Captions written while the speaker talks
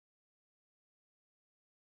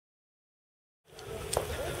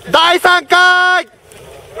第3回ブログ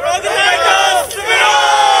隊と滑ろう。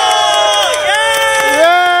イエーイ、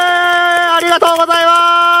ありがとうござい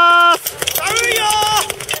ます。寒いよ。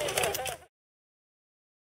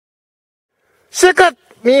祝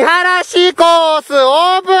見晴市コース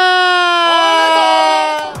オープン。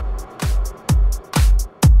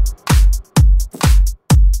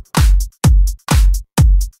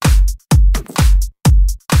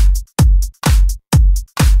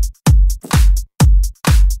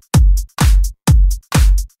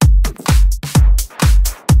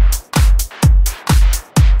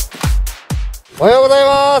おはようござい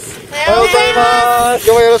ます。おはようございます。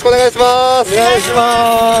今日もよろしくお願いします。お願いし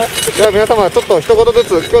ます。では皆様ちょっと一言ずつ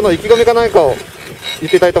今日の意気込みか何かを言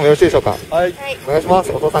っていただいてもよろしいでしょうか。はい。お願いしま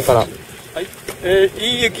す。お父さんから。はい。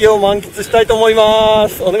いい雪を満喫したいと思いま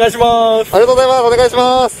す。お願いします。ありがとうございます。お願いし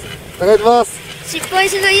ます。お願いします。失敗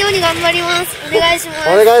しないように頑張ります。お願いします。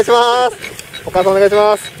お願いします。お母さんお願いし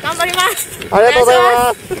ます。頑張ります。ありがとうござい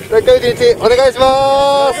ます。じゃあ今日一日お願いし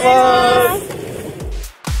ます。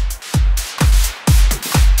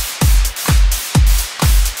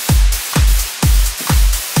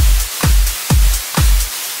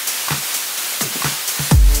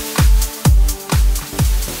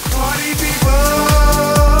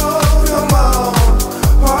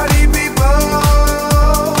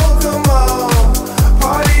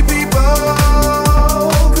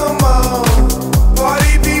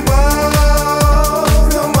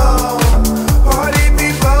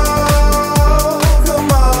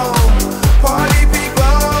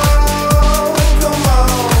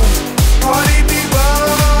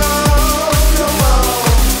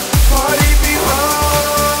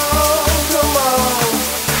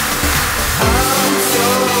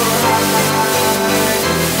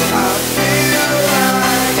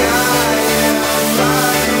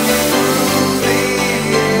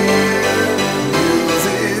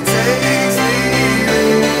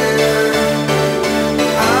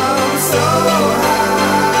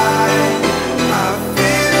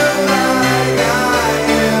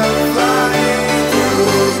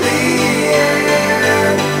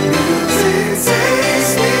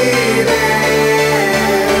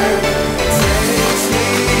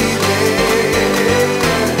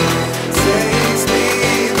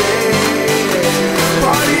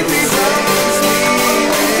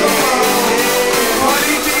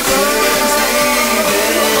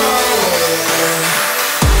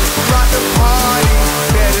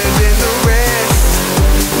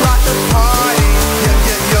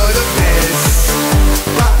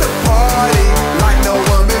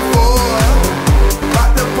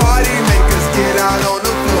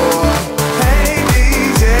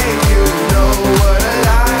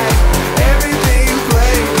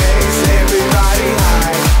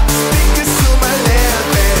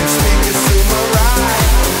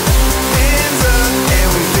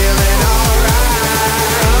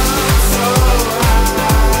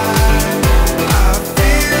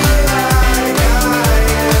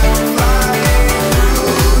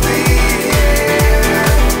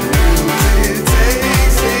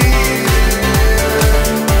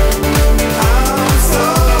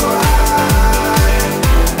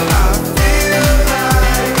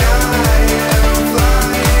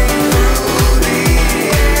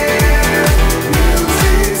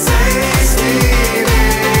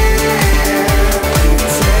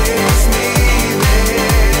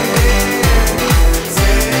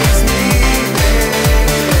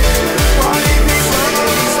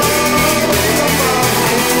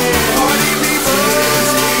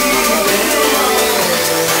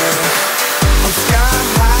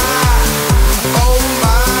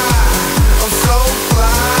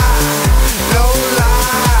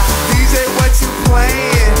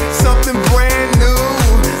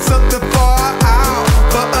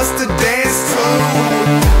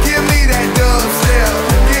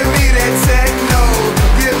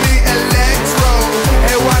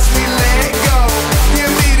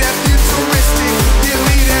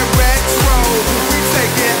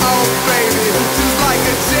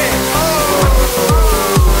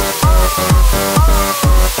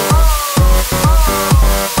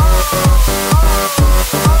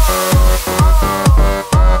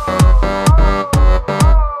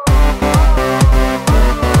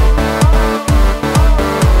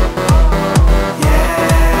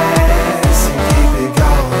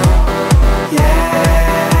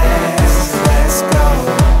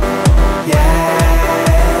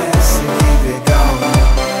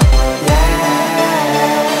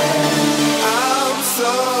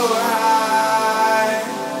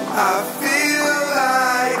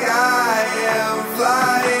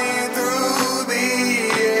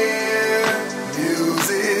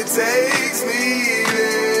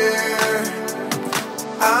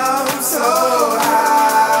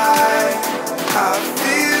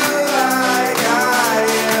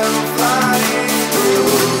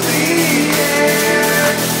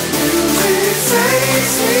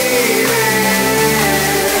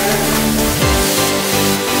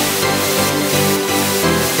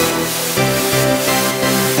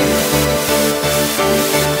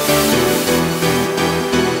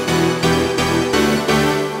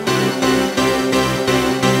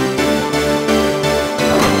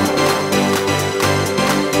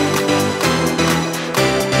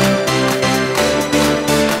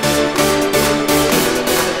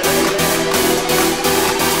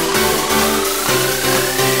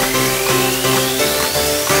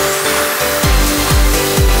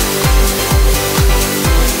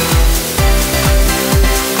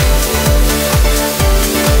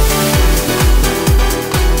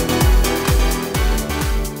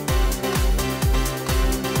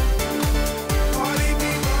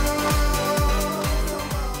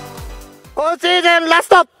ラス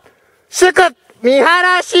ト祝見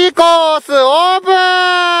晴コースオープン